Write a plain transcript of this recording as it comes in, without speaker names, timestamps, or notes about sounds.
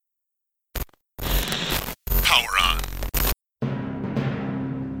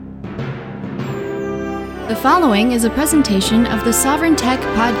The following is a presentation of the Sovereign Tech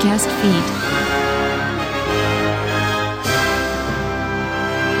podcast feed.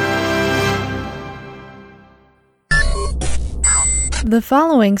 The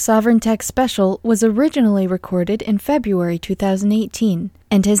following Sovereign Tech special was originally recorded in February 2018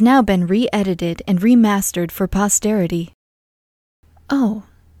 and has now been re-edited and remastered for posterity. Oh,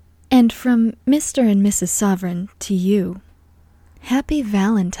 and from Mr. and Mrs. Sovereign to you. Happy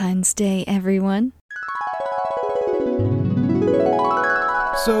Valentine's Day, everyone.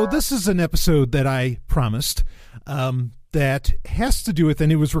 So this is an episode that I promised that has to do with,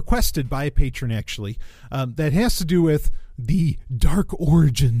 and it was requested by a patron actually, that has to do with the dark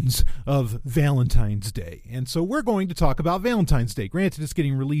origins of Valentine's Day. And so we're going to talk about Valentine's Day. Granted, it's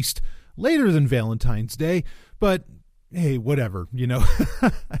getting released later than Valentine's Day, but hey, whatever, you know.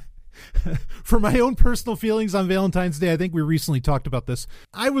 For my own personal feelings on Valentine's Day, I think we recently talked about this.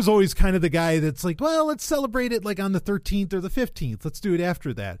 I was always kind of the guy that's like, well, let's celebrate it like on the 13th or the 15th. Let's do it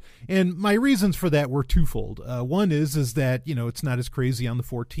after that. And my reasons for that were twofold. One is that, you know, it's not as crazy on the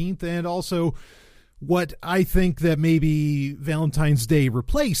 14th. And also what I think that maybe Valentine's Day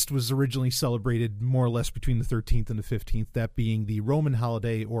replaced was originally celebrated more or less between the 13th and the 15th, that being the Roman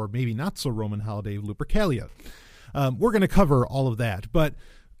holiday, or maybe not so Roman holiday, Lupercalia. We're going to cover all of that. But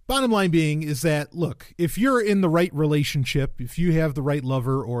bottom line being is that, look, if you're in the right relationship, if you have the right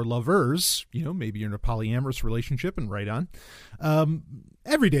lover or lovers, you know, maybe you're in a polyamorous relationship and right on,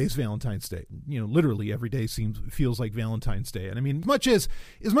 every day is Valentine's Day. You know, literally every day feels like Valentine's Day. And I mean,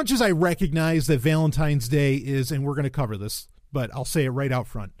 as much as I recognize that Valentine's Day is, and we're going to cover this, but I'll say it right out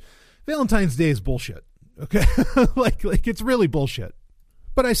front, Valentine's Day is bullshit. Okay. like it's really bullshit.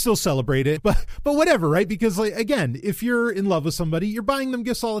 But I still celebrate it. But whatever, right? Because, like, again, if you're in love with somebody, you're buying them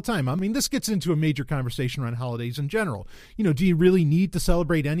gifts all the time. I mean, this gets into a major conversation around holidays in general. You know, do you really need to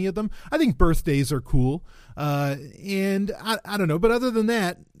celebrate any of them? I think birthdays are cool. And I don't know. But other than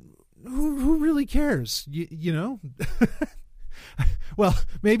that, who really cares? You know? Well,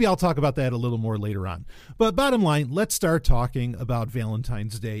 maybe I'll talk about that a little more later on. But bottom line, let's start talking about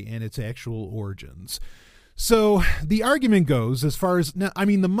Valentine's Day and its actual origins. So the argument goes as far as, now, I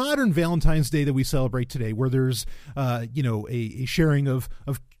mean, the modern Valentine's Day that we celebrate today, where there's, you know, a sharing of,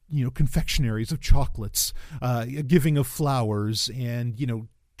 you know, confectionaries, of chocolates, a giving of flowers, and, you know,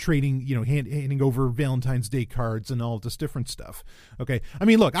 trading, you know, handing over Valentine's Day cards and all of this different stuff. Okay. I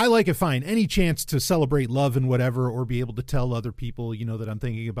mean, look, I like it fine. Any chance to celebrate love and whatever, or be able to tell other people, you know, that I'm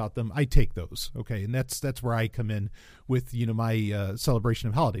thinking about them, I take those. Okay. And that's where I come in with, you know, my celebration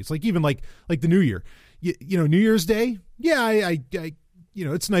of holidays. Like even like the New Year. You know, New Year's Day, yeah, I you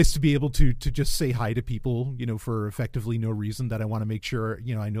know, it's nice to be able to just say hi to people, you know, for effectively no reason, that I want to make sure,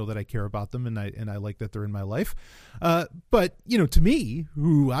 you know, I know that I care about them and I like that they're in my life. But, you know, to me,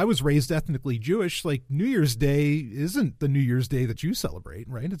 who I was raised ethnically Jewish, like New Year's Day isn't the New Year's Day that you celebrate,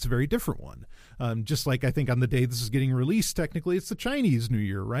 right? It's a very different one. Just like I think on the day this is getting released, technically it's the Chinese New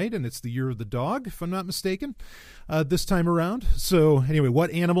Year, right? And it's the year of the dog, if I'm not mistaken, this time around. So anyway,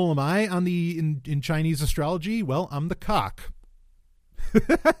 what animal am I on in Chinese astrology? Well, I'm the cock.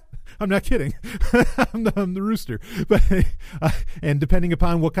 I'm not kidding. I'm the rooster. But and depending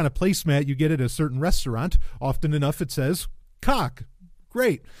upon what kind of placemat you get at a certain restaurant, often enough it says cock.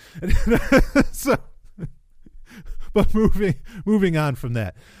 Great. So, but moving on from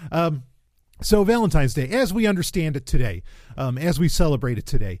that. So Valentine's Day, as we understand it today, as we celebrate it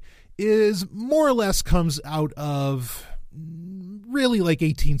today, is more or less comes out of really like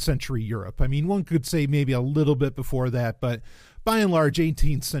 18th century Europe. I mean, one could say maybe a little bit before that, but by and large,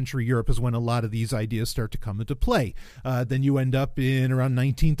 18th century Europe is when a lot of these ideas start to come into play. Then you end up in around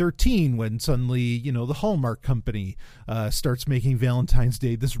 1913 when suddenly, you know, the Hallmark Company starts making Valentine's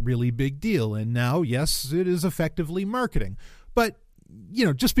Day this really big deal. And now, yes, it is effectively marketing. But, you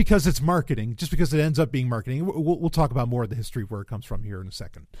know, just because it's marketing, just because it ends up being marketing, we'll talk about more of the history of where it comes from here in a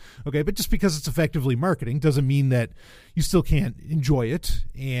second. Okay, but just because it's effectively marketing doesn't mean that you still can't enjoy it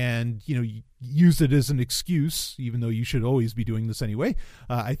and, you know, use it as an excuse, even though you should always be doing this anyway,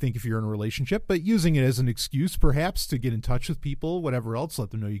 I think, if you're in a relationship, but using it as an excuse perhaps to get in touch with people, whatever else,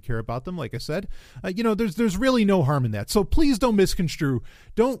 let them know you care about them. Like I said, you know, there's really no harm in that. So please don't misconstrue.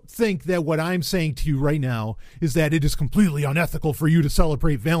 Don't think that what I'm saying to you right now is that it is completely unethical for you to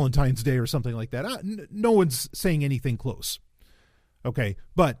celebrate Valentine's Day or something like that. No one's saying anything close. Okay,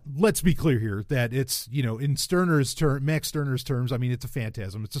 but let's be clear here that it's, you know, in Max Stirner's terms, I mean, it's a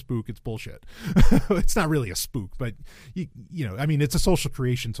phantasm, it's a spook, it's bullshit. It's not really a spook, but, you know, I mean, it's a social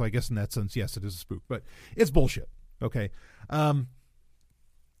creation, so I guess in that sense, yes, it is a spook, but it's bullshit, okay? And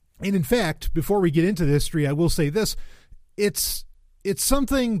in fact, before we get into the history, I will say this, it's it's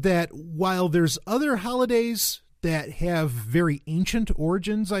something that while there's other holidays that have very ancient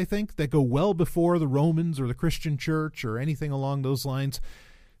origins, I think, that go well before the Romans or the Christian church or anything along those lines,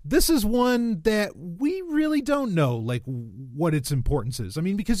 this is one that we really don't know, like, what its importance is. I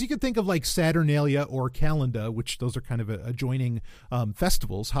mean, because you could think of like Saturnalia or Calenda, which those are kind of adjoining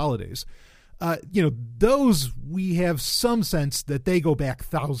festivals, holidays. Those we have some sense that they go back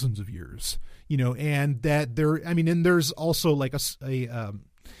thousands of years, and that and there's also like an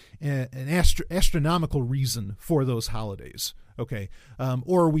astronomical reason for those holidays. Okay.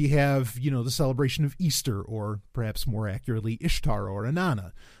 Or we have, the celebration of Easter, or perhaps more accurately, Ishtar or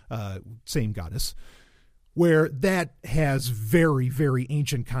Inanna, same goddess, where that has very, very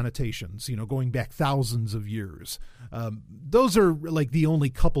ancient connotations, going back thousands of years. Those are like the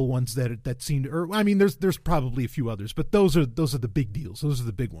only couple ones that seem to, there's probably a few others, but those are the big deals. Those are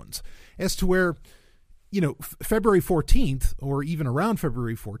the big ones. As to where, February 14th, or even around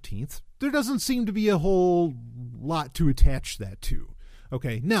February 14th, there doesn't seem to be a whole lot to attach that to.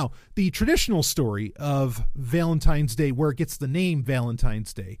 Okay, now, the traditional story of Valentine's Day, where it gets the name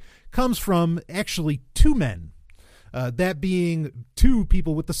Valentine's Day, comes from actually two men. That being two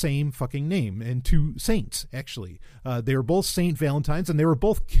people with the same fucking name, and two saints, actually. They were both Saint Valentines, and they were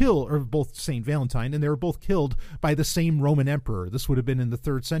both both Saint Valentine, and they were both killed by the same Roman emperor. This would have been in the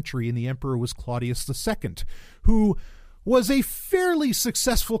 3rd century, and the emperor was Claudius II, who was a fairly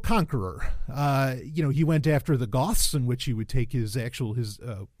successful conqueror. He went after the Goths, in which he would take his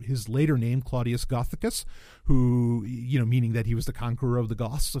later name, Claudius Gothicus, who, meaning that he was the conqueror of the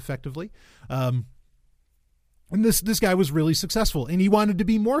Goths, effectively. And this guy was really successful, and he wanted to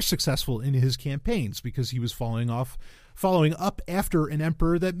be more successful in his campaigns because he was following up after an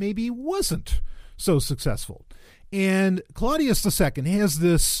emperor that maybe wasn't so successful. And Claudius II has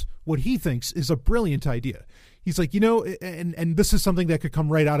this, what he thinks is a brilliant idea. He's like, and this is something that could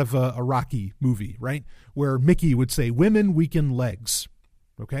come right out of a Rocky movie, right? Where Mickey would say, women weaken legs,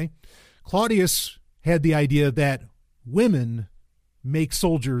 okay? Claudius had the idea that women make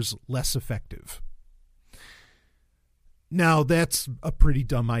soldiers less effective. Now, that's a pretty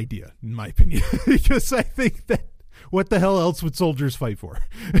dumb idea, in my opinion, because I think that what the hell else would soldiers fight for?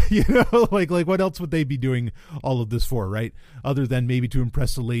 Like what else would they be doing all of this for, right? Other than maybe to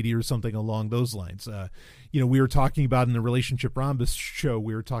impress a lady or something along those lines. We were talking about in the Relationship Rhombus show,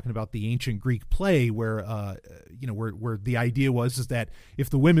 we were talking about the ancient Greek play where the idea is that if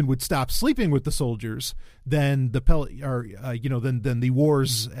the women would stop sleeping with the soldiers, then then the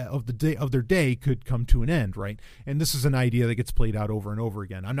wars of their day could come to an end, right? And this is an idea that gets played out over and over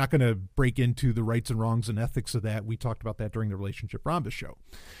again. I'm not going to break into the rights and wrongs and ethics of that. We talked about that during the Relationship Rhombus show.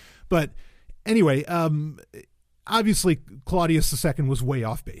 But anyway, obviously Claudius II was way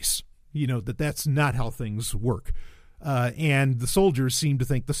off base. That's not how things work. And the soldiers seem to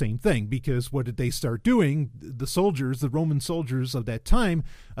think the same thing, because what did they start doing? The Roman soldiers of that time,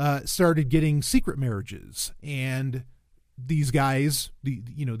 started getting secret marriages. And these guys,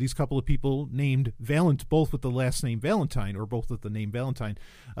 these couple of people named both with the last name Valentine, or both with the name Valentine,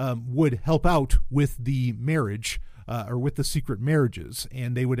 would help out with the marriage, or with the secret marriages,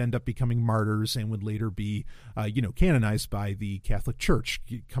 and they would end up becoming martyrs and would later be, canonized by the Catholic Church.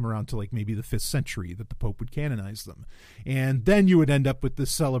 You'd come around to like maybe the 5th century that the Pope would canonize them, and then you would end up with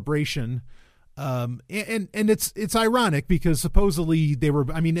this celebration. And it's ironic because supposedly they were,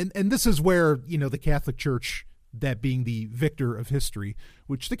 and this is where the Catholic Church, that being the victor of history,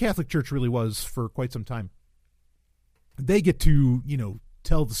 which the Catholic Church really was for quite some time, they get to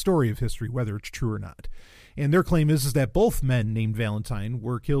tell the story of history, whether it's true or not. And their claim is that both men named Valentine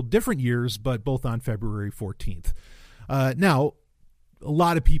were killed different years, but both on February 14th. Now, a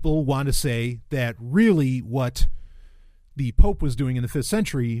lot of people want to say that really what the Pope was doing in the 5th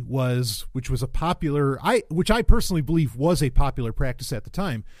century which I personally believe was a popular practice at the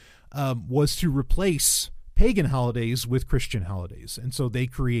time, was to replace pagan holidays with Christian holidays. And so they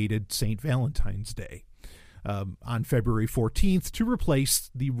created St. Valentine's Day on February 14th to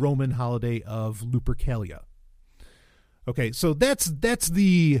replace the Roman holiday of Lupercalia. Okay, so that's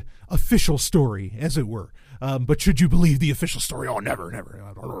the official story, as it were. But should you believe the official story? Oh, never.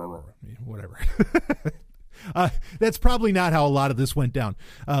 Whatever. That's probably not how a lot of this went down.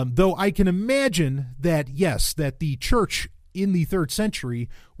 Though I can imagine that, yes, that the church in the 3rd century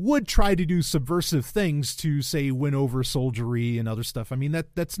would try to do subversive things to, say, win over soldiery and other stuff.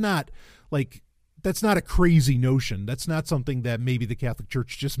 That's not a crazy notion. That's not something that maybe the Catholic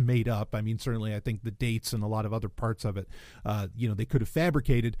Church just made up. Certainly I think the dates and a lot of other parts of it, they could have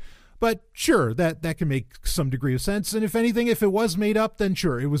fabricated. But sure, that can make some degree of sense. And if anything, if it was made up, then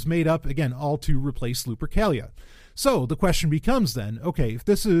sure, it was made up, again, all to replace Lupercalia. So the question becomes then, okay, if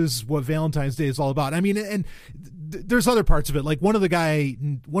this is what Valentine's Day is all about, I mean, and there's other parts of it, like one of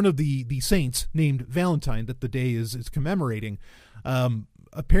the saints named Valentine that the day is commemorating,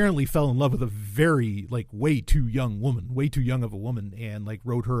 apparently fell in love with a very, like, way too young of a woman, and like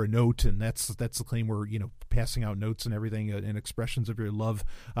wrote her a note, and that's the claim where, you know, passing out notes and everything and expressions of your love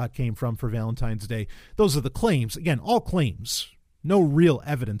came from for Valentine's Day. Those are the claims. Again, all claims, no real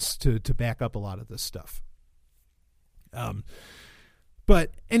evidence to back up a lot of this stuff.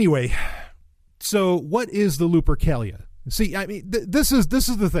 But anyway, so what is the Lupercalia? See, I mean, this is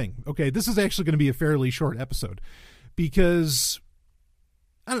the thing. Okay, this is actually going to be a fairly short episode because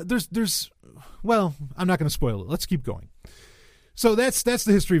well, I'm not going to spoil it. Let's keep going. So that's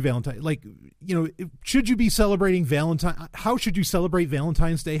the history of Valentine. Like, you know, should you be celebrating Valentine? How should you celebrate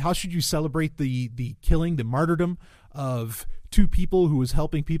Valentine's Day? How should you celebrate the killing, the martyrdom of two people who was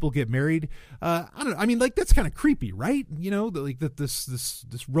helping people get married? I don't know. I mean, like, that's kind of creepy, right? You know, like that this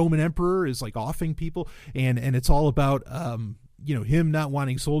Roman emperor is like offing people, and it's all about you know, him not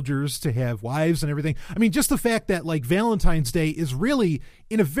wanting soldiers to have wives and everything. I mean, just the fact that like Valentine's Day is really,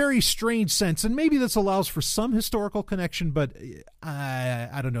 in a very strange sense, and maybe this allows for some historical connection, but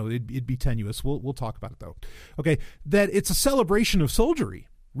I don't know, it'd be tenuous. We'll talk about it though. Okay, that it's a celebration of soldiery,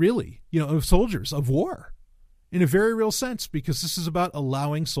 really, you know, of soldiers, of war, in a very real sense, because this is about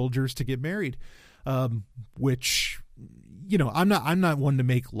allowing soldiers to get married, which, you know, I'm not one to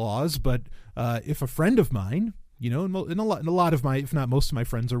make laws, but if a friend of mine, you know, and a lot of my, if not most of my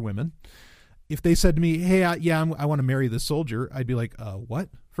friends are women, if they said to me, hey, I want to marry this soldier, I'd be like, what?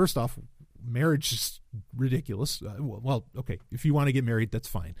 First off, marriage is ridiculous. Well, okay, if you want to get married, that's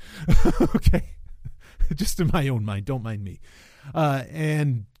fine. Okay, just in my own mind, don't mind me.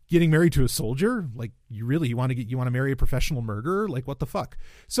 And getting married to a soldier, like, you want to marry a professional murderer? Like, what the fuck?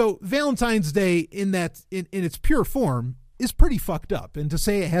 So Valentine's Day in its pure form is pretty fucked up. And to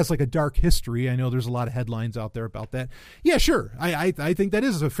say it has like a dark history, I know there's a lot of headlines out there about that. Yeah, sure. I think that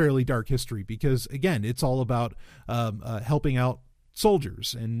is a fairly dark history because, again, it's all about helping out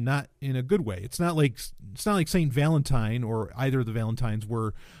soldiers, and not in a good way. It's not like Saint Valentine or either of the Valentines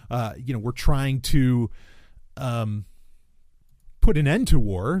were trying to put an end to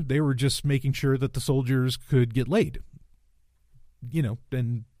war. They were just making sure that the soldiers could get laid. You know,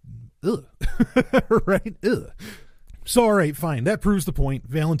 and right? Ugh. So, all right, fine. That proves the point.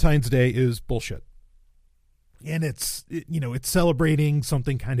 Valentine's Day is bullshit. And it's celebrating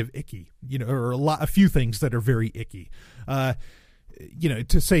something kind of icky, you know, or a few things that are very icky. You know,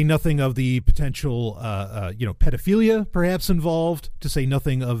 to say nothing of the potential, pedophilia perhaps involved, to say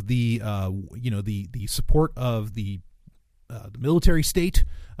nothing of the support of the military state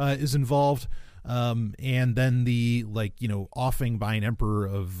is involved. And then the, offing by an emperor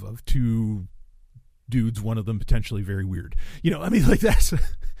of two dudes, one of them potentially very weird. You know, I mean, like,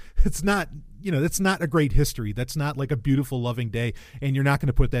 it's not a great history. That's not like a beautiful, loving day, and you're not going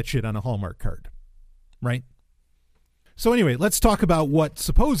to put that shit on a Hallmark card, right? So anyway, let's talk about what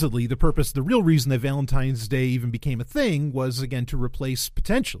supposedly the real reason that Valentine's Day even became a thing was, again, to replace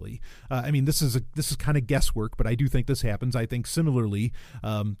potentially. I mean, this is kind of guesswork, but I do think this happens. I think similarly,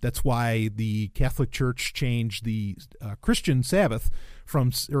 that's why the Catholic Church changed the Christian Sabbath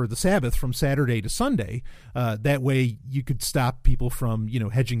from Saturday to Sunday. That way you could stop people from,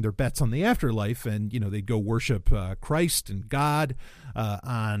 hedging their bets on the afterlife, and, they'd go worship Christ and God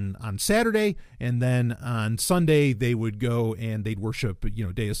on Saturday, and then on Sunday they would go and they'd worship,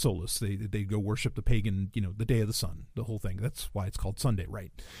 Day of Solus. They'd go worship the pagan, the day of the sun, the whole thing. That's why it's called Sunday, right?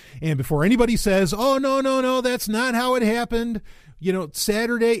 And before anybody says, oh, no, that's not how it happened,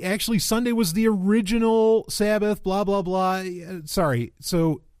 Sunday was the original Sabbath, blah, blah, blah. Sorry.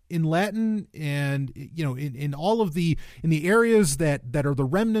 So in Latin and, in all of in the areas that are the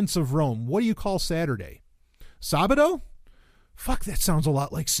remnants of Rome, what do you call Saturday? Sabado? Fuck, that sounds a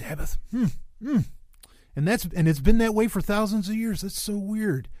lot like Sabbath. And it's been that way for thousands of years. That's so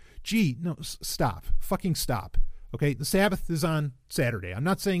weird. Gee, no, stop. Fucking stop. Okay, the Sabbath is on Saturday. I'm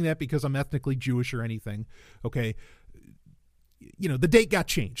not saying that because I'm ethnically Jewish or anything. Okay, the date got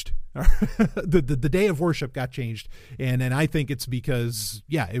changed. the day of worship got changed, and I think it's because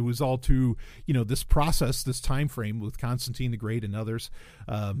it was all to this process, this time frame with Constantine the Great and others,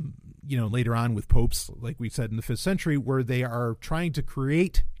 later on with popes, like we said in the 5th century, where they are trying to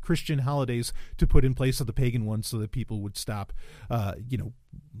create Christian holidays to put in place of the pagan ones so that people would stop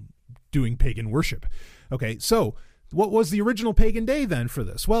doing pagan worship. Okay, so what was the original pagan day then for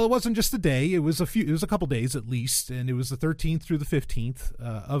this? Well, it wasn't just a day. It was a couple days at least, and it was the 13th through the 15th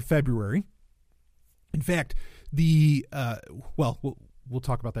of February. In fact, we'll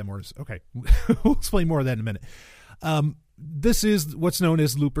talk about that more. Okay, we'll explain more of that in a minute. This is what's known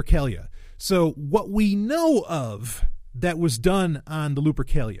as Lupercalia. So what we know of that was done on the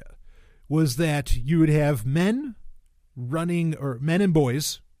Lupercalia was that you would have men and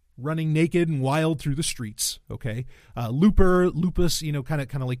boys running naked and wild through the streets. Okay. Lupus, kind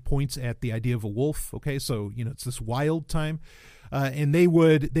of like points at the idea of a wolf. Okay. So, it's this wild time. And they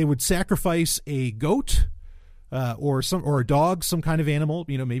would sacrifice a goat, or a dog, some kind of animal,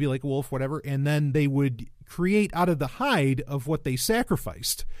 maybe like a wolf, whatever. And then they would create out of the hide of what they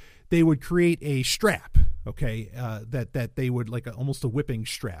sacrificed, they would create a strap. Okay. That they would almost a whipping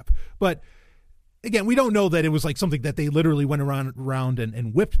strap. But again, we don't know that it was like something that they literally went around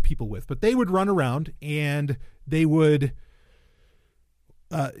and whipped people with, but they would run around and they would,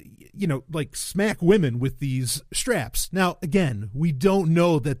 smack women with these straps. Now, again, we don't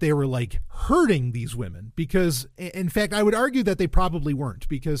know that they were hurting these women because, in fact, I would argue that they probably weren't,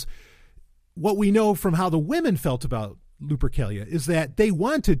 because what we know from how the women felt about Lupercalia is that they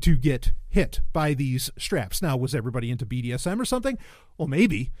wanted to get hit by these straps. Now, was everybody into BDSM or something? Well,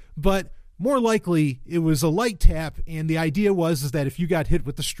 maybe, but more likely it was a light tap, and the idea was that if you got hit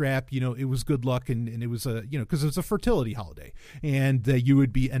with the strap, it was good luck, and it was because it was a fertility holiday, and you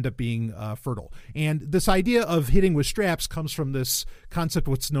would end up being fertile. And this idea of hitting with straps comes from this concept,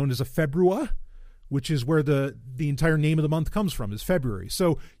 what's known as a februa, which is where the entire name of the month comes from, is February.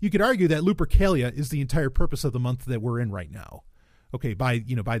 So you could argue that Lupercalia is the entire purpose of the month that we're in right now. Okay, by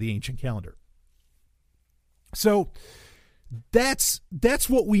the ancient calendar. So that's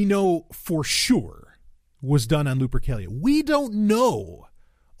what we know for sure was done on Lupercalia. We don't know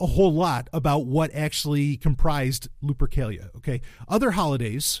a whole lot about what actually comprised Lupercalia. Okay, other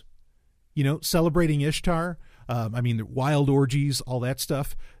holidays, celebrating Ishtar, the wild orgies, all that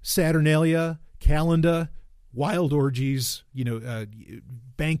stuff, Saturnalia, Calenda, wild orgies,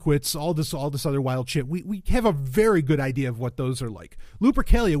 banquets, all this other wild shit. We have a very good idea of what those are like.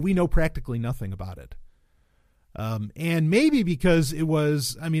 Lupercalia, we know practically nothing about it. And maybe because it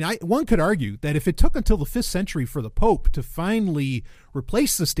was, one could argue that if it took until the 5th century for the Pope to finally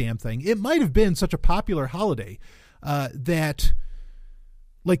replace this damn thing, it might have been such a popular holiday that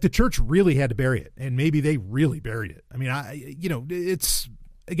the church really had to bury it, and maybe they really buried it. It's,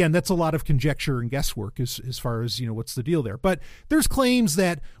 again, that's a lot of conjecture and guesswork as far as, what's the deal there. But there's claims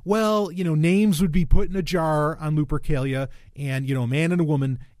that, names would be put in a jar on Lupercalia, and, a man and a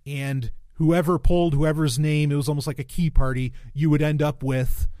woman, and whoever pulled whoever's name, it was almost like a key party, you would end up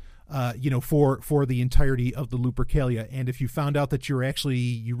with, for the entirety of the Lupercalia. And if you found out that you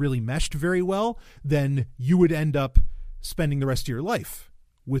really meshed very well, then you would end up spending the rest of your life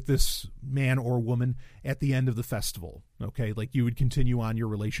with this man or woman at the end of the festival. Okay. You would continue on your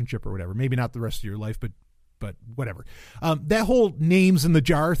relationship or whatever, maybe not the rest of your life, but whatever. That whole names in the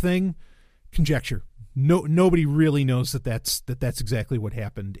jar thing, conjecture. Nobody really knows that's exactly what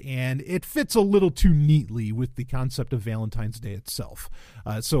happened, and it fits a little too neatly with the concept of Valentine's Day itself.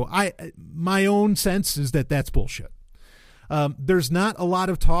 So my own sense is that that's bullshit. There's not a lot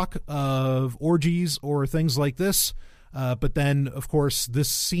of talk of orgies or things like this, but then, of course, this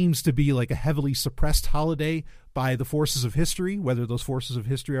seems to be a heavily suppressed holiday by the forces of history. Whether those forces of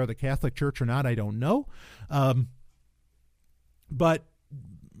history are the Catholic Church or not, I don't know. But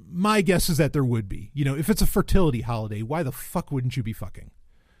my guess is that there would be. If it's a fertility holiday, why the fuck wouldn't you be fucking?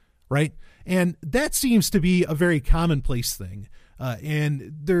 Right? And that seems to be a very commonplace thing.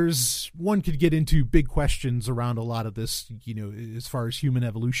 And one could get into big questions around a lot of this, as far as human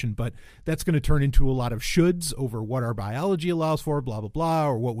evolution, but that's going to turn into a lot of shoulds over what our biology allows for, blah, blah, blah,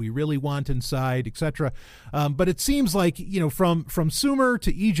 or what we really want inside, etc. But it seems like, from Sumer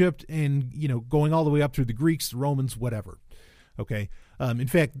to Egypt and, going all the way up through the Greeks, the Romans, whatever. Okay. In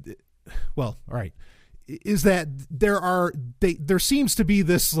fact, well, all right, is that there seems to be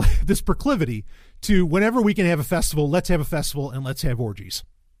this proclivity to, whenever we can have a festival, let's have a festival and let's have orgies.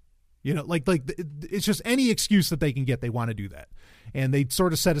 It's just any excuse that they can get, they want to do that. And they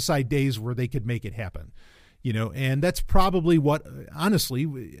sort of set aside days where they could make it happen. And that's probably what, honestly,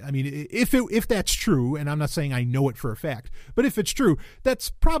 if that's true, and I'm not saying I know it for a fact, but if it's true,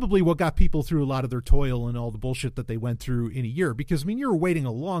 that's probably what got people through a lot of their toil and all the bullshit that they went through in a year. Because, you're waiting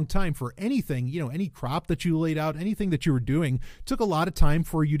a long time for anything, any crop that you laid out, anything that you were doing took a lot of time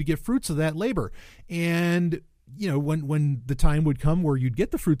for you to get fruits of that labor. And, when the time would come where you'd get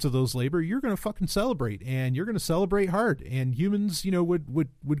the fruits of those labor, you're going to fucking celebrate, and you're going to celebrate hard. And humans,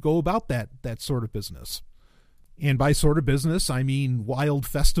 would go about that sort of business. And by sort of business, I mean wild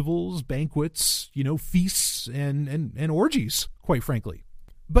festivals, banquets, feasts, and orgies, quite frankly.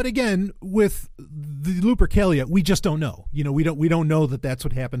 But again, with the Lupercalia, we just don't know. We don't know that that's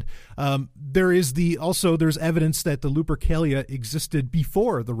what happened. There's evidence that the Lupercalia existed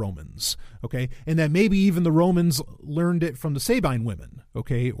before the Romans, okay, and that maybe even the Romans learned it from the Sabine women,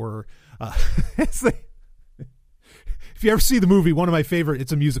 okay, or if you ever see the movie, one of my favorite,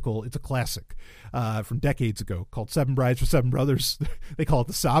 it's a musical, it's a classic from decades ago called Seven Brides for Seven Brothers. They call it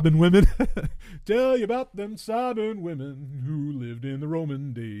the Sabine women. Tell you about them Sabine women who lived in the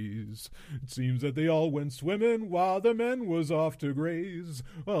Roman days. It seems that they all went swimming while the men was off to graze.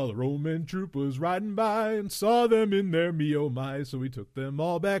 Well, the Roman troop was riding by and saw them in their me oh my, so he took them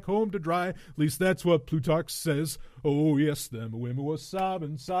all back home to dry. At least that's what Plutarch says. Oh yes, them women was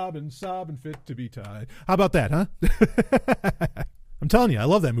sobbing, fit to be tied. How about that, huh? I'm telling you, I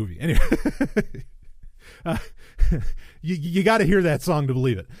love that movie. Anyway, you got to hear that song to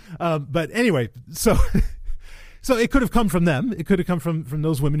believe it. But anyway, so it could have come from them. It could have come from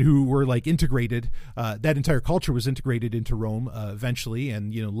those women who were like integrated. That entire culture was integrated into Rome eventually.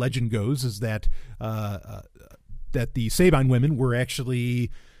 And legend goes is that that the Sabine women were actually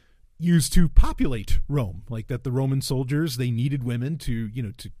used to populate Rome, like that the Roman soldiers, they needed women to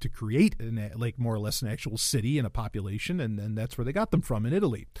create like more or less an actual city and a population, and that's where they got them from in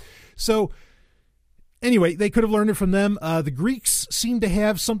Italy. So anyway, they could have learned it from them. The Greeks seem to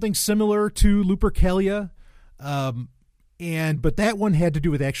have something similar to Lupercalia, but that one had to do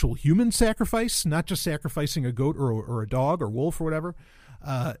with actual human sacrifice, not just sacrificing a goat or a dog or wolf or whatever.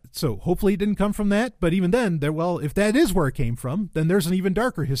 So hopefully it didn't come from that. But even then, if that is where it came from, then there's an even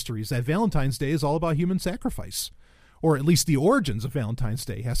darker history. Is that Valentine's Day is all about human sacrifice, or at least the origins of Valentine's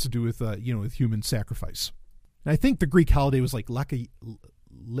Day has to do with with human sacrifice. And I think the Greek holiday was like Lakiacia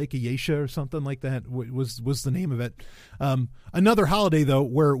or something like that was the name of it. Another holiday though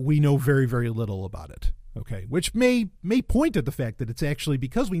where we know very, very little about it. Okay, which may point at the fact that it's actually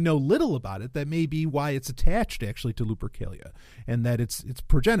because we know little about it, that may be why it's attached actually to Lupercalia, and that it's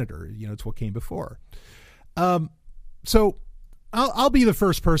progenitor. It's what came before. So I'll be the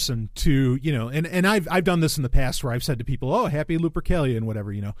first person to and I've done this in the past where I've said to people, oh, happy Lupercalia and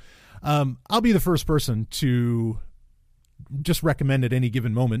whatever. I'll be the first person to just recommend at any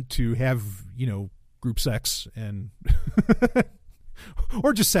given moment to have group sex and.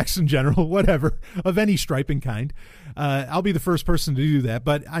 Or just sex in general, whatever, of any stripe and kind. I'll be the first person to do that.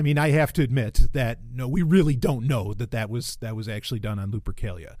 But I mean, I have to admit that no, we really don't know that was actually done on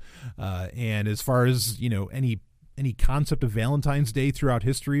Lupercalia. And as far as any concept of Valentine's Day throughout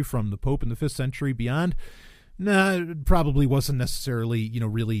history, from the Pope in the 5th century beyond, it probably wasn't necessarily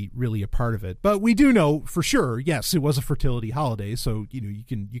really a part of it. But we do know for sure, yes, it was a fertility holiday. So you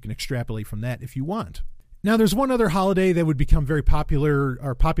can extrapolate from that if you want. Now, there's one other holiday that would become very popular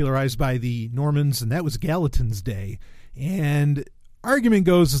or popularized by the Normans, and that was Gallatin's Day. And argument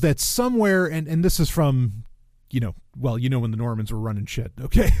goes is that somewhere, and this is from, when the Normans were running shit,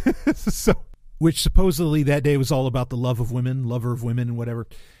 okay? So, which supposedly that day was all about the lover of women, and whatever.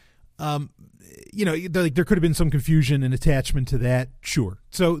 There could have been some confusion and attachment to that, sure.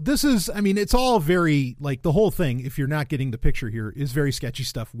 So this is, it's all very, like, the whole thing, if you're not getting the picture here, is very sketchy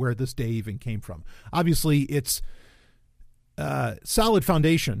stuff where this day even came from. Obviously, it's solid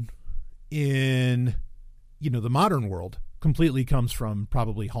foundation in, the modern world completely comes from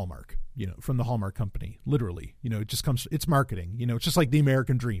probably Hallmark, from the Hallmark company, literally. It just comes, it's marketing. It's just like the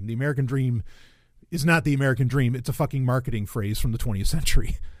American dream. The American dream is not the American dream. It's a fucking marketing phrase from the 20th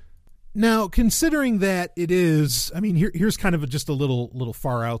century. Now, considering that it is, here's kind of just a little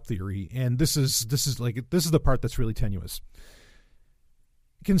far out theory, and this is the part that's really tenuous.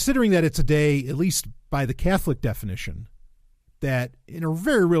 Considering that it's a day, at least by the Catholic definition, that in a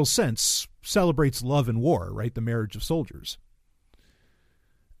very real sense celebrates love and war, right? The marriage of soldiers.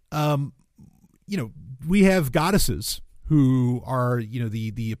 We have goddesses who are,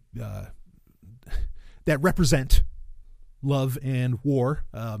 that represent love and war.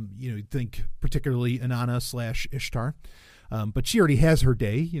 Think particularly Inanna / Ishtar. But she already has her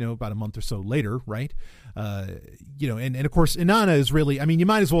day, about a month or so later, right? And of course, Inanna is really, you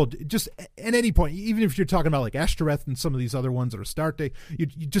might as well just at any point, even if you're talking about like Ashtoreth and some of these other ones that are Astarte, you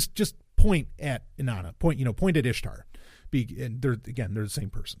just point at Inanna, point at Ishtar. And they're the same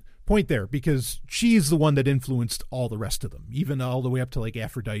person. Point there, because she's the one that influenced all the rest of them, even all the way up to like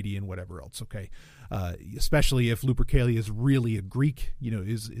Aphrodite and whatever else. Okay. Especially if Lupercalia is really a Greek,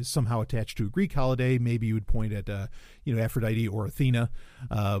 is somehow attached to a Greek holiday. Maybe you would point at, Aphrodite or Athena,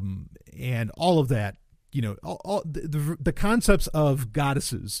 and all of that. All the concepts of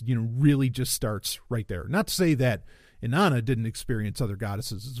goddesses, really just starts right there. Not to say that Inanna didn't experience other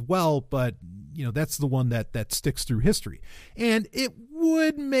goddesses as well, but that's the one that sticks through history. And it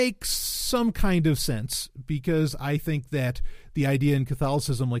would make some kind of sense, because I think that the idea in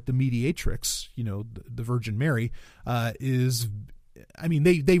Catholicism, like the mediatrix, the Virgin Mary, they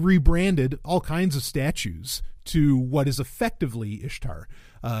rebranded all kinds of statues to what is effectively Ishtar,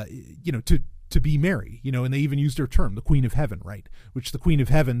 to be Mary, and they even used her term, the Queen of Heaven, right? Which the Queen of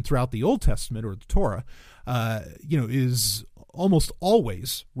Heaven throughout the Old Testament or the Torah, is almost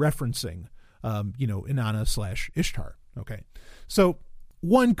always referencing, Inanna/Ishtar. Okay. So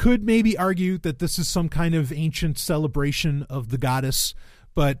one could maybe argue that this is some kind of ancient celebration of the goddess,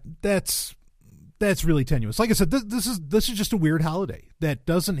 but that's really tenuous. Like I said, this is just a weird holiday that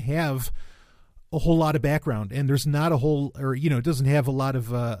doesn't have a whole lot of background, and there's not a whole, or it doesn't have a lot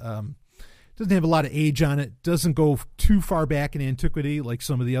of age on it. Doesn't go too far back in antiquity like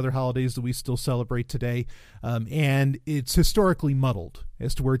some of the other holidays that we still celebrate today, and it's historically muddled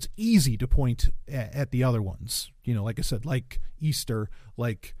as to where it's easy to point at the other ones. Like I said, like Easter,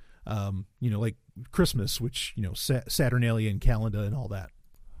 like Christmas, which Saturnalia and Calenda and all that.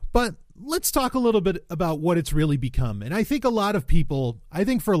 But let's talk a little bit about what it's really become. And I think for a lot of people,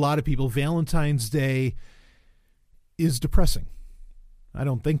 Valentine's Day is depressing. I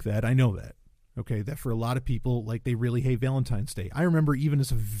don't think that. I know that. Okay, that for a lot of people, like, they really hate Valentine's Day. I remember even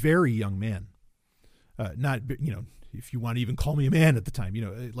as a very young man, if you want to even call me a man at the time,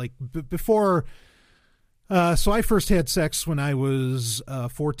 before. So I first had sex when I was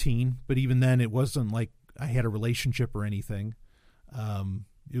 14, but even then it wasn't like I had a relationship or anything.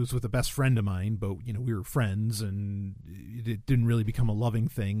 It was with a best friend of mine, but we were friends, and it didn't really become a loving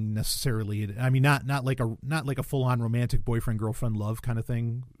thing necessarily. I mean, not like a full on romantic boyfriend girlfriend love kind of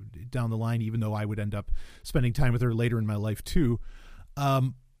thing down the line, even though I would end up spending time with her later in my life too.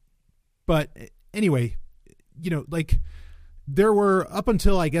 But anyway, there were, up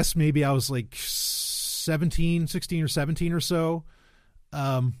until I guess maybe I was like 16 or 17 or so.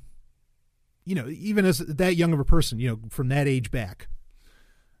 Even as that young of a person, from that age back.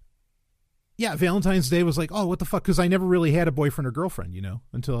 Yeah, Valentine's Day was like, oh, what the fuck? Because I never really had a boyfriend or girlfriend,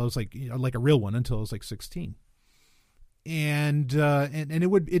 until I was like a real one, until I was like 16. And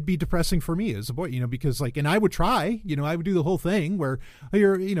it'd be depressing for me as a boy, because and I would try, I would do the whole thing where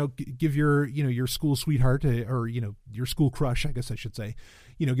give your school sweetheart or your school crush, I guess I should say,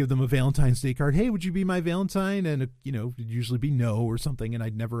 give them a Valentine's Day card. Hey, would you be my Valentine? And it'd usually be no or something, and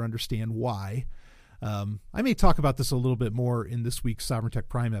I'd never understand why. I may talk about this a little bit more in this week's Sovereign Tech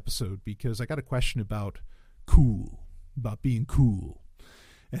Prime episode, because I got a question about being cool.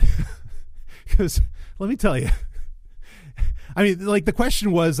 Because let me tell you, the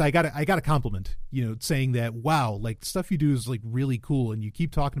question was, I got a compliment, saying that, wow, like, the stuff you do is like really cool, and you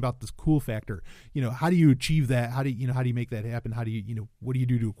keep talking about this cool factor. How do you achieve that? How do you make that happen? How do you, what do you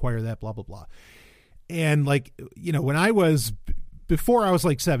do to acquire that? Blah blah blah. And when I was, before I was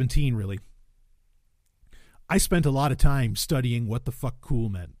like 17, really, I spent a lot of time studying what the fuck cool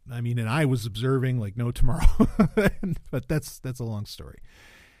meant. And I was observing like no tomorrow, but that's a long story.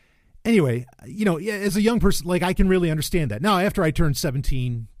 Anyway, as a young person, like, I can really understand that. Now, after I turned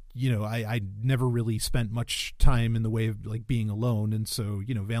 17, I never really spent much time in the way of like being alone. And so,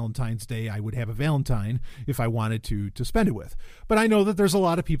 Valentine's Day, I would have a Valentine if I wanted to spend it with. But I know that there's a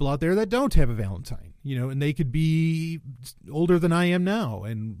lot of people out there that don't have a Valentine, and they could be older than I am now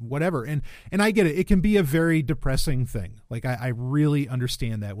and whatever. And I get it. It can be a very depressing thing. Like, I really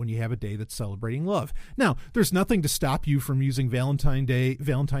understand that when you have a day that's celebrating love. Now, there's nothing to stop you from using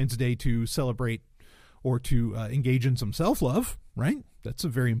Valentine's Day to celebrate or to engage in some self-love, right? That's a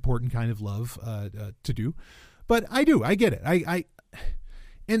very important kind of love to do. But I get it.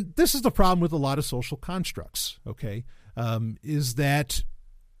 And this is the problem with a lot of social constructs, okay, is that,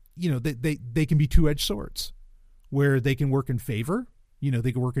 they can be two-edged swords, where they can work in favor,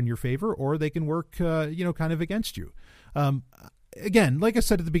 they can work in your favor, or they can work, kind of against you. Again, like I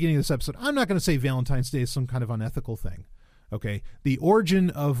said at the beginning of this episode, I'm not going to say Valentine's Day is some kind of unethical thing. Okay, the origin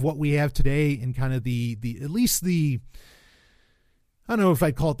of what we have today, and kind of the at least the, I don't know if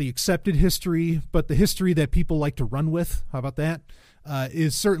I'd call it the accepted history, but the history that people like to run with, how about that,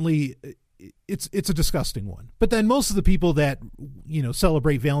 is certainly, it's a disgusting one. But then most of the people that,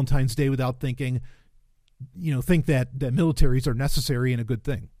 celebrate Valentine's Day without thinking, think that militaries are necessary and a good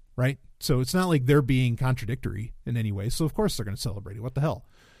thing, right? So it's not like they're being contradictory in any way. So of course they're going to celebrate it. What the hell?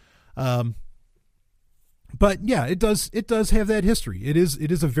 But yeah, it does have that history. It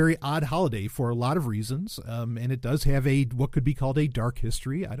is a very odd holiday for a lot of reasons. And it does have what could be called a dark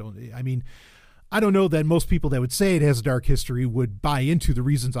history. I don't know that most people that would say it has a dark history would buy into the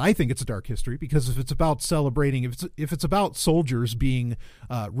reasons I think it's a dark history, because if it's about celebrating, if it's about soldiers being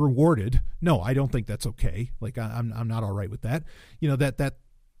rewarded, no, I don't think that's okay. Like I'm not all right with that.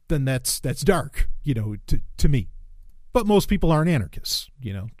 Then that's dark, to me. But most people aren't anarchists,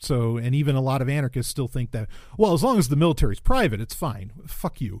 So, and even a lot of anarchists still think that, well, as long as the military's private, it's fine.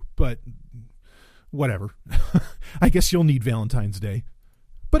 Fuck you. But whatever. I guess you'll need Valentine's Day.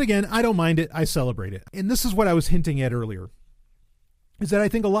 But again, I don't mind it. I celebrate it. And this is what I was hinting at earlier, is that I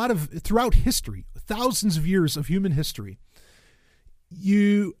think throughout history, thousands of years of human history,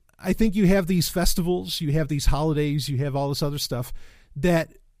 I think you have these festivals, you have these holidays, you have all this other stuff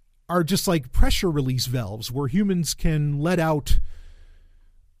that are just like pressure release valves where humans can let out,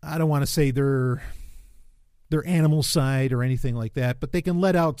 I don't want to say their animal side or anything like that, but they can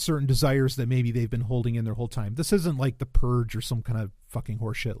let out certain desires that maybe they've been holding in their whole time. This isn't like the purge or some kind of fucking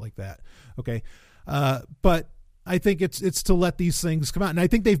horseshit like that. Okay. But I think it's to let these things come out. And I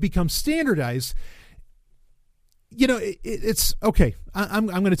think they've become standardized. It's okay. I'm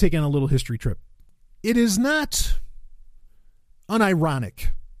going to take on a little history trip. It is not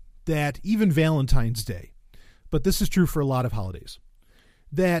unironic that even Valentine's Day, but this is true for a lot of holidays,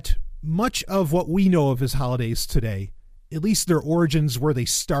 that much of what we know of as holidays today, at least their origins, where they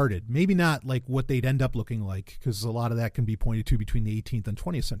started, maybe not like what they'd end up looking like, because a lot of that can be pointed to between the 18th and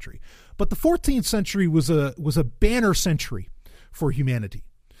 20th century. But the 14th century was a banner century for humanity.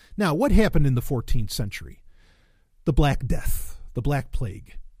 Now, what happened in the 14th century? The Black Death, the Black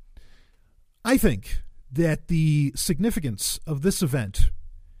Plague. I think that the significance of this event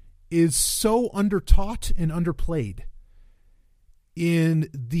is so undertaught and underplayed in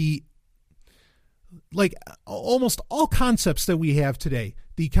the, like, almost all concepts that we have today.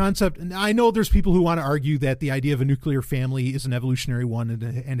 The concept, and I know there's people who want to argue that the idea of a nuclear family is an evolutionary one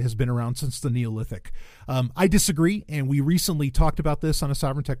and has been around since the Neolithic. I disagree, and we recently talked about this on a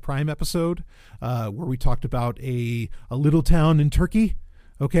Sovereign Tech Prime episode, where we talked about a little town in Turkey,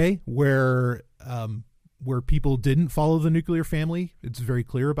 okay, where people didn't follow the nuclear family. It's very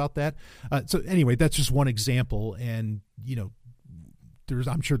clear about that. So anyway, that's just one example, and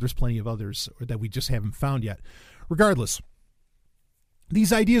I'm sure there's plenty of others that we just haven't found yet. Regardless,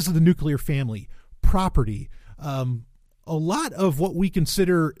 these ideas of the nuclear family, property, a lot of what we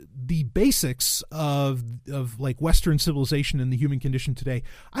consider the basics of like Western civilization and the human condition today,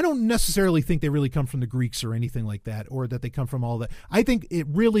 I don't necessarily think they really come from the Greeks or anything like that, or that they come from all that. I think it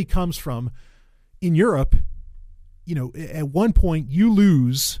really comes from, in Europe, at one point you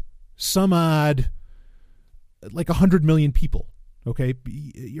lose some odd, like 100 million people. Okay.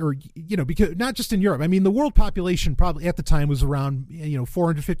 Or, because not just in Europe, I mean, the world population probably at the time was around,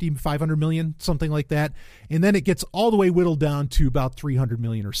 450, 500 million, something like that. And then it gets all the way whittled down to about 300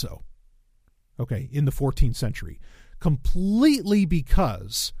 million or so. Okay. In the 14th century, completely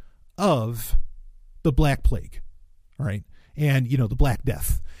because of the Black Plague. All right. And, the Black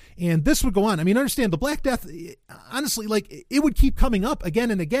Death. And this would go on. I mean, understand the Black Death, honestly, like it would keep coming up again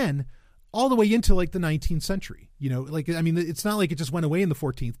and again, all the way into like the 19th century, it's not like it just went away in the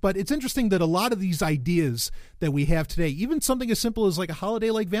 14th, but it's interesting that a lot of these ideas that we have today, even something as simple as like a holiday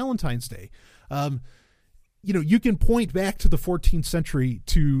like Valentine's Day, you can point back to the 14th century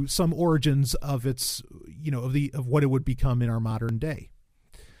to some origins of its, of what it would become in our modern day.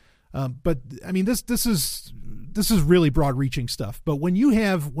 But I mean, this is really broad reaching stuff. But when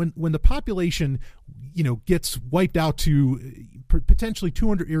when the population, gets wiped out to potentially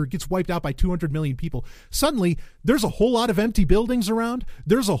 200, or gets wiped out by 200 million people, suddenly there's a whole lot of empty buildings around.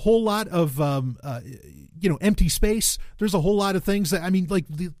 There's a whole lot of, empty space. There's a whole lot of things that, I mean, like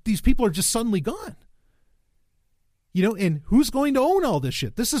these people are just suddenly gone. And who's going to own all this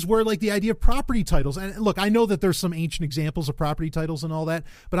shit? This is where like the idea of property titles, and look, I know that there's some ancient examples of property titles and all that,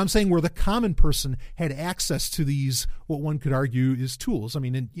 but I'm saying where the common person had access to these, what one could argue is tools. I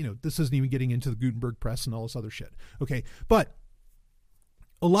mean, and this isn't even getting into the Gutenberg press and all this other shit. Okay. But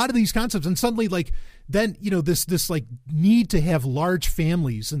a lot of these concepts, and suddenly like, then, this like need to have large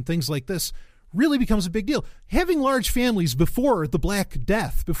families and things like this really becomes a big deal. Having large families before the Black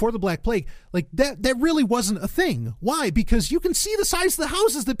Death, before the Black Plague, like that really wasn't a thing. Why? Because you can see the size of the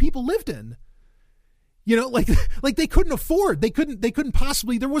houses that people lived in. Like they couldn't afford, they couldn't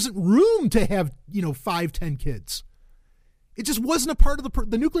possibly, there wasn't room to have, 5-10 kids. It just wasn't a part of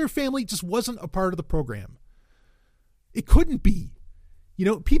the nuclear family just wasn't a part of the program. It couldn't be.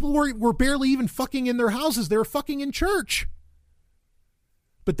 People were barely even fucking in their houses. They were fucking in church.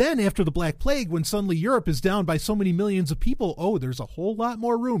 But then after the Black Plague, when suddenly Europe is down by so many millions of people, oh, there's a whole lot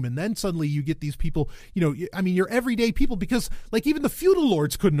more room. And then suddenly you get these people, your everyday people, because like even the feudal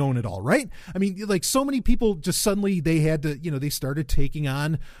lords couldn't own it all, right? I mean, like so many people just suddenly they had to, they started taking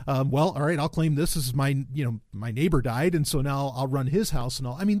on, all right, I'll claim this is my neighbor died. And so now I'll run his house and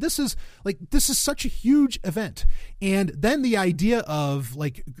all. I mean, this is such a huge event. And then the idea of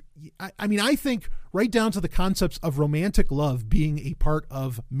like, I think right down to the concepts of romantic love being a part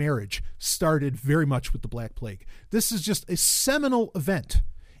of marriage started very much with the Black Plague. This is just a seminal event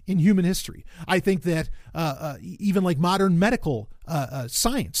in human history. I think that even like modern medical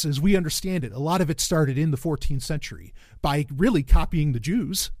science, as we understand it, a lot of it started in the 14th century by really copying the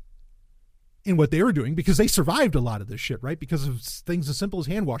Jews in what they were doing, because they survived a lot of this shit, right? Because of things as simple as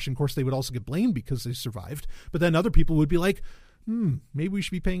hand washing. Of course, they would also get blamed because they survived. But then other people would be like, maybe we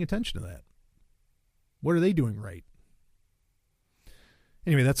should be paying attention to that. What are they doing right?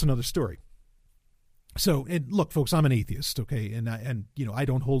 Anyway, that's another story. So, and look, folks, I'm an atheist, okay, and I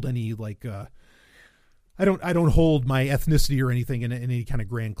don't hold any like I don't hold my ethnicity or anything in any kind of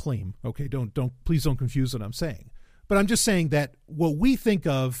grand claim. Okay, please don't confuse what I'm saying. But I'm just saying that what we think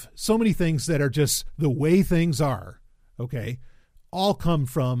of, so many things that are just the way things are, okay, all come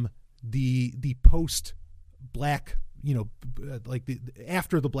from the post-Black, like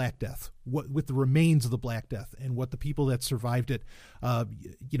after the Black Death, with the remains of the Black Death and what the people that survived it,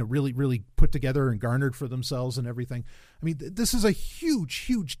 really, really put together and garnered for themselves and everything. I mean, this is a huge,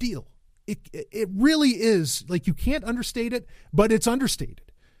 huge deal. It really is. Like, you can't understate it, but it's understated.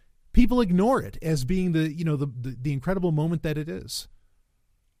 People ignore it as being the incredible moment that it is.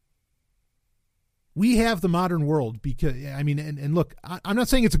 We have the modern world because, and look, I'm not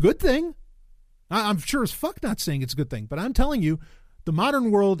saying it's a good thing. I'm sure as fuck not saying it's a good thing, but I'm telling you, the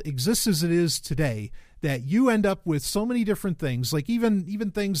modern world exists as it is today, that you end up with so many different things, like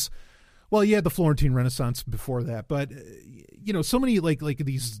even things, well, you had the Florentine Renaissance before that, but so many like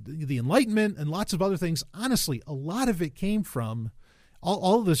the Enlightenment and lots of other things. Honestly, a lot of it came from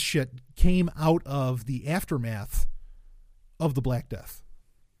all of this shit came out of the aftermath of the Black Death.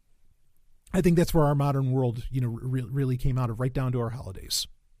 I think that's where our modern world, really came out of, right down to our holidays.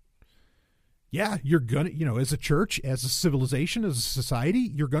 Yeah, you're going to, as a church, as a civilization, as a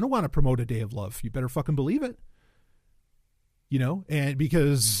society, you're going to want to promote a day of love. You better fucking believe it. And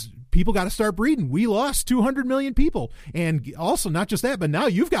because people got to start breeding. We lost 200 million people. And also, not just that, but now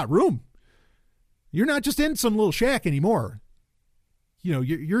you've got room. You're not just in some little shack anymore.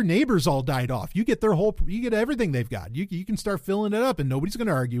 Your neighbors all died off. You get you get everything they've got. You can start filling it up and nobody's going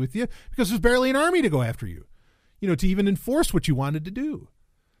to argue with you because there's barely an army to go after you, to even enforce what you wanted to do.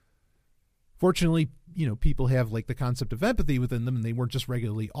 Fortunately, people have like the concept of empathy within them, and they weren't just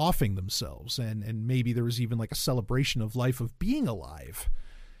regularly offing themselves. And maybe there was even like a celebration of life, of being alive,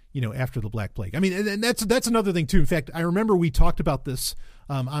 after the Black Plague. I mean, and that's another thing too. In fact, I remember we talked about this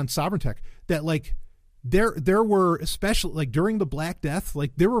on Sovereign Tech, that like there were, especially like during the Black Death,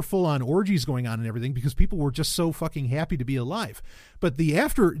 like there were full on orgies going on and everything because people were just so fucking happy to be alive. But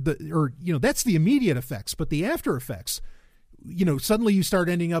that's the immediate effects, but the after effects, suddenly you start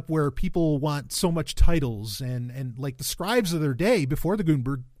ending up where people want so much titles and like the scribes of their day before the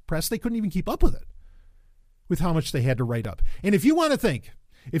Gutenberg press, they couldn't even keep up with it, with how much they had to write up. And if you want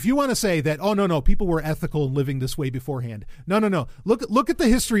to say that, oh no, people were ethical and living this way beforehand. No. Look at the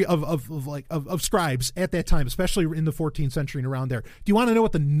history of scribes at that time, especially in the 14th century and around there. Do you want to know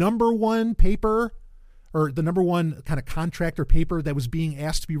what the number one paper or the number one kind of contract or paper that was being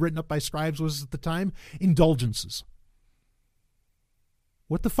asked to be written up by scribes was at the time? Indulgences.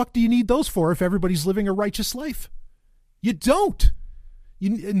 What the fuck do you need those for if everybody's living a righteous life? You don't.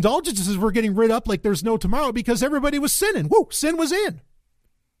 Indulgences were getting rid up like there's no tomorrow because everybody was sinning. Woo, sin was in.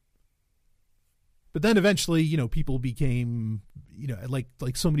 But then eventually, people became,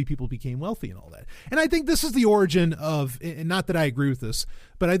 like so many people became wealthy and all that. And I think this is the origin of, and not that I agree with this,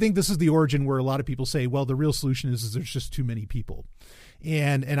 but I think this is the origin where a lot of people say, well, the real solution is there's just too many people.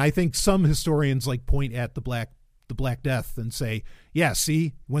 And I think some historians like point at the Black Death and say, yeah,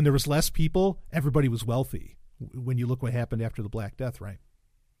 see, when there was less people, everybody was wealthy. When you look what happened after the Black Death, right?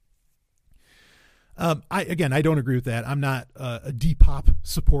 I don't agree with that. I'm not a Depop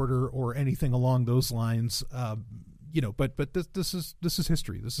supporter or anything along those lines. But this is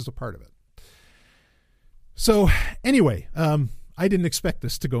history. This is a part of it. So anyway, I didn't expect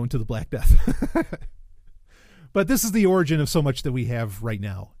this to go into the Black Death, but this is the origin of so much that we have right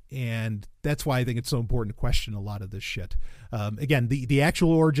now. And that's why I think it's so important to question a lot of this shit. Again, the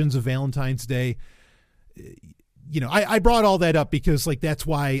actual origins of Valentine's Day, I brought all that up because like that's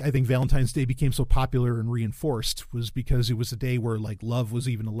why I think Valentine's Day became so popular and reinforced, was because it was a day where like love was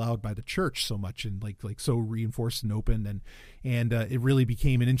even allowed by the church so much and like so reinforced and open, and it really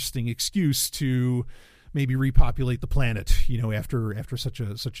became an interesting excuse to maybe repopulate the planet, after such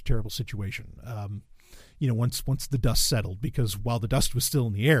a terrible situation. Once the dust settled, because while the dust was still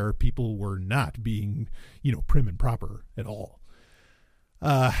in the air, people were not being, prim and proper at all.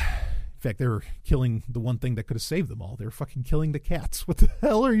 In fact, they were killing the one thing that could have saved them all. They were fucking killing the cats. What the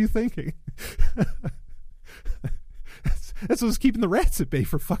hell are you thinking? That's what's keeping the rats at bay,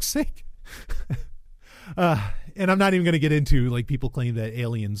 for fuck's sake. And I'm not even going to get into like people claim that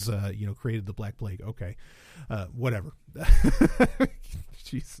aliens, created the Black Plague. Okay, whatever.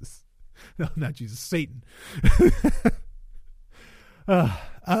 Jesus, no, not Jesus, Satan. All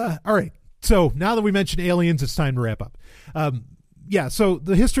right. So now that we mentioned aliens, it's time to wrap up. So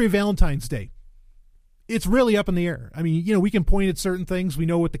the history of Valentine's Day, it's really up in the air. I mean, we can point at certain things. We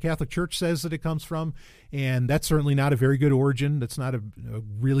know what the Catholic Church says that it comes from, and that's certainly not a very good origin. That's not a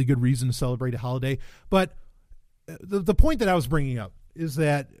really good reason to celebrate a holiday. But the point that I was bringing up is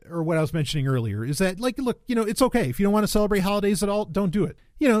that, or what I was mentioning earlier, is that, like, look, it's okay. If you don't want to celebrate holidays at all, don't do it.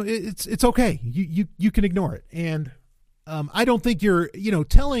 It's okay. You can ignore it. And I don't think you're,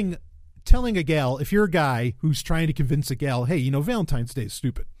 telling a gal, if you're a guy who's trying to convince a gal, hey, Valentine's Day is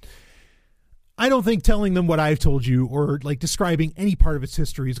stupid. I don't think telling them what I've told you or like describing any part of its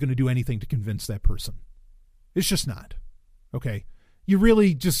history is going to do anything to convince that person. It's just not. Okay. You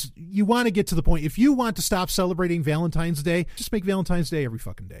really you want to get to the point. If you want to stop celebrating Valentine's Day, just make Valentine's Day every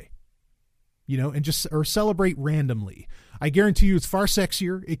fucking day, or celebrate randomly. I guarantee you it's far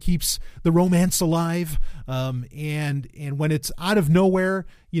sexier. It keeps the romance alive. And when it's out of nowhere,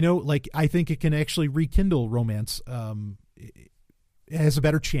 I think it can actually rekindle romance. It has a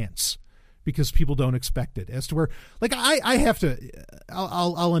better chance because people don't expect it, as to where, like, I have to,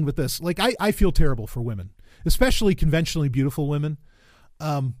 I'll end with this. Like, I feel terrible for women, especially conventionally beautiful women.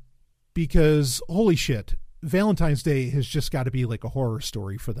 Because holy shit, Valentine's Day has just got to be like a horror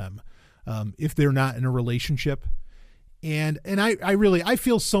story for them. If they're not in a relationship. And I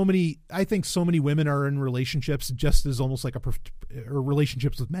feel I think so many women are in relationships just as almost like or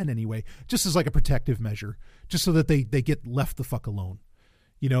relationships with men anyway, just as like a protective measure, just so that they get left the fuck alone,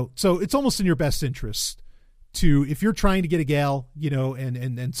 so it's almost in your best interest to, if you're trying to get a gal,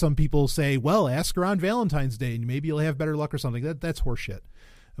 and some people say, well, ask her on Valentine's Day and maybe you'll have better luck or something. That's horseshit.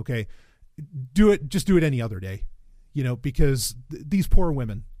 Okay. Just do it any other day, because these poor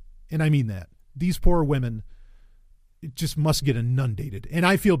women, and I mean that, these poor women just must get inundated. And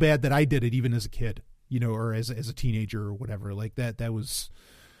I feel bad that I did it even as a kid, or as a teenager or whatever. Like that was,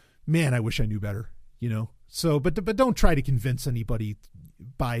 man, I wish I knew better, So, but don't try to convince anybody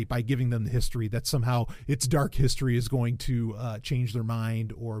by giving them the history that somehow its dark history is going to change their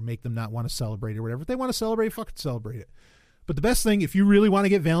mind or make them not want to celebrate it or whatever. If they want to celebrate, fucking celebrate it. But the best thing, if you really want to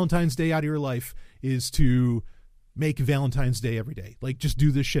get Valentine's Day out of your life, is to make Valentine's Day every day. Like, just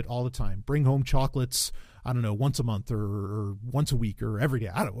do this shit all the time. Bring home chocolates, I don't know, once a month or once a week or every day.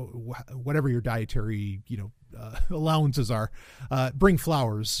 I don't know, whatever your dietary, allowances are. Bring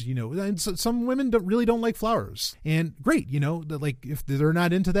flowers, and some women really don't like flowers. And great, like if they're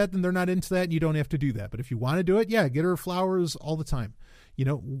not into that, then they're not into that and you don't have to do that. But if you want to do it, yeah, get her flowers all the time,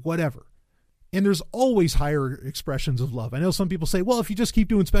 whatever. And there's always higher expressions of love. I know some people say, well, if you just keep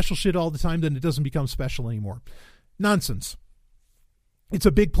doing special shit all the time, then it doesn't become special anymore. Nonsense. It's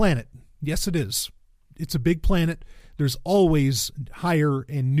a big planet. Yes, it is. It's a big planet. There's always higher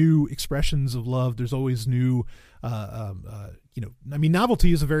and new expressions of love. There's always new,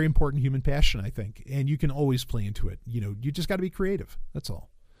 novelty is a very important human passion, I think, and you can always play into it. You just got to be creative. That's all.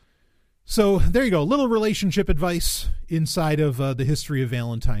 So there you go. Little relationship advice inside of the history of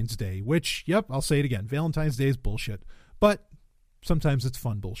Valentine's Day, which, yep, I'll say it again. Valentine's Day is bullshit, but sometimes it's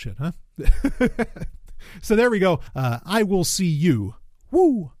fun bullshit, huh? So there we go. I will see you,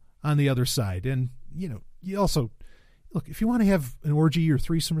 on the other side. And, you also, look, if you want to have an orgy or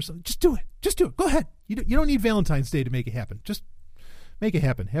threesome or something, just do it. Just do it. Go ahead. You don't need Valentine's Day to make it happen. Just make it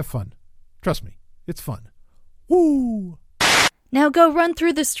happen. Have fun. Trust me. It's fun. Woo! Now go run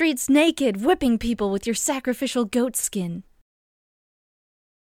through the streets naked, whipping people with your sacrificial goat skin.